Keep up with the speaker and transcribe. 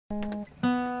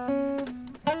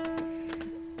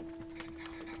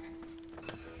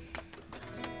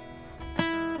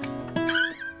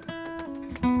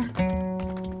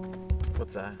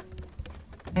What's that?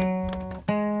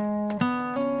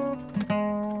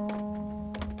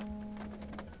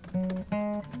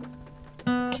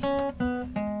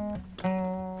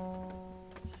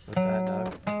 What's that,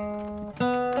 dog?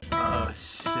 Oh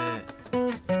shit.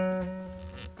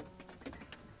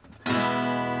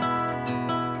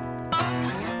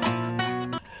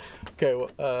 Okay,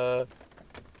 well,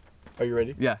 are you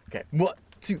ready? Yeah. Okay, 1,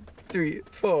 2, 3,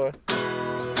 4.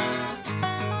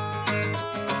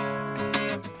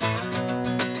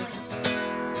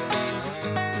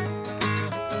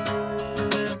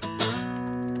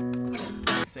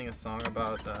 Sing a song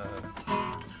about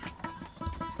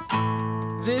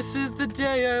this is the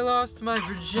day I lost my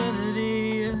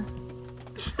virginity. And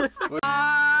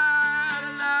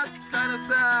that's kind of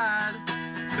sad,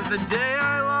 cause the day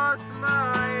I lost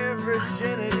my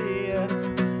virginity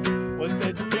was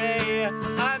the day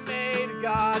I made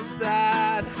God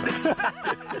sad.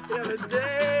 Yeah, the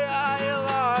day I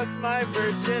lost my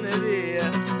virginity,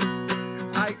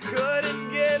 I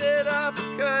couldn't get it up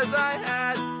cause I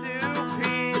had to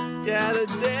pee. Yeah, the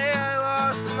day I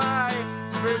lost my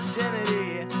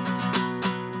virginity.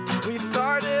 We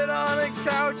started on a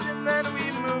couch and then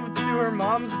we moved to her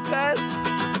mom's bed.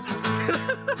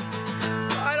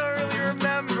 I don't really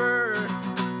remember,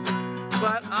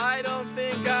 but I don't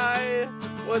think I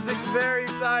was very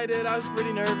excited. I was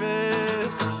pretty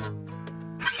nervous.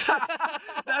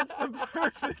 That's the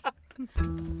perfect.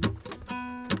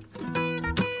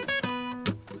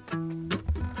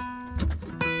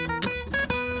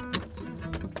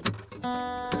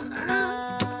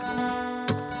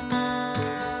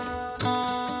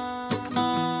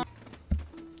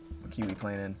 What key we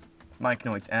playing in? Mike,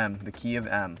 no, it's M. The key of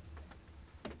M.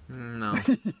 No,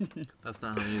 that's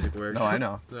not how music works. No, I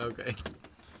know. Okay.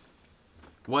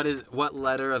 What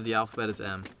letter of the alphabet is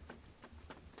M?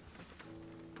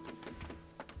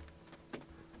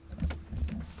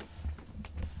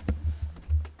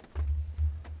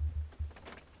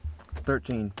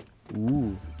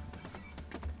 Ooh.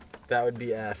 That would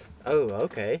be F. Oh,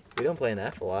 okay. We don't play an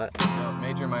F a lot. No,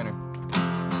 major, minor.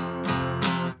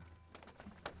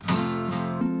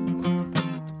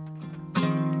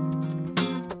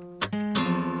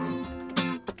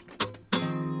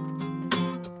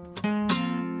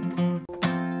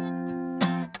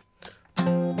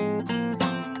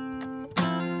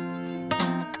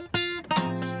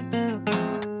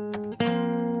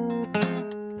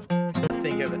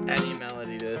 Think of any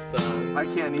melody to this song. I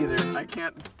can't either. I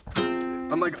can't.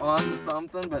 I'm like on to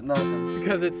something, but nothing.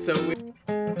 Because it's so weird.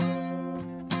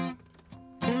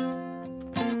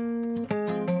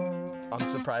 I'm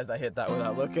surprised I hit that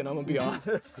without looking, I'm gonna be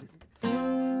honest.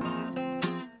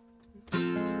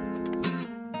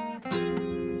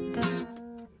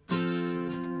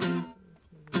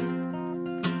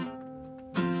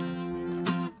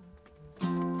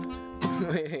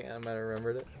 Wait, I might have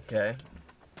remembered it. Okay.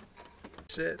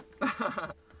 Shit.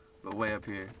 But way up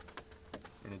here.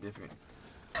 In a different.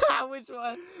 Which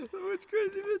one? Which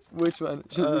crazy bitch? Which one?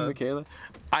 Should it be Michaela?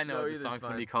 I know no, what the either's song's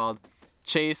gonna fine. be called.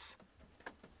 Chase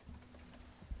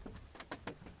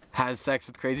has sex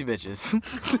with crazy bitches.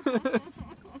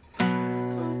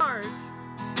 March.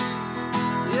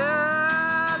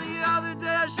 Yeah, the other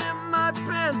day I shit my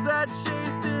pants at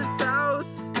Chase's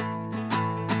house.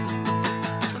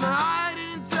 And I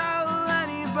didn't tell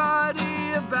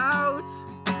anybody about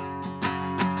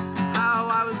how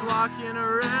I was walking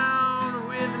around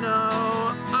with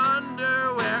no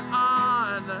underwear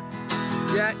on.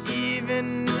 Yeah,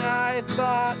 even I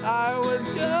thought I was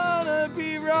gonna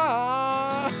be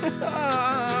wrong.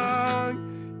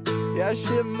 Yeah, I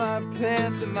shit my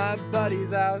pants at my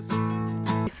buddy's house.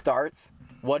 Starts.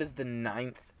 What is the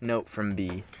 9th note from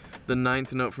B? The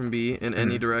 9th note from B in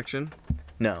any direction?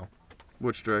 No.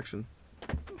 Which direction?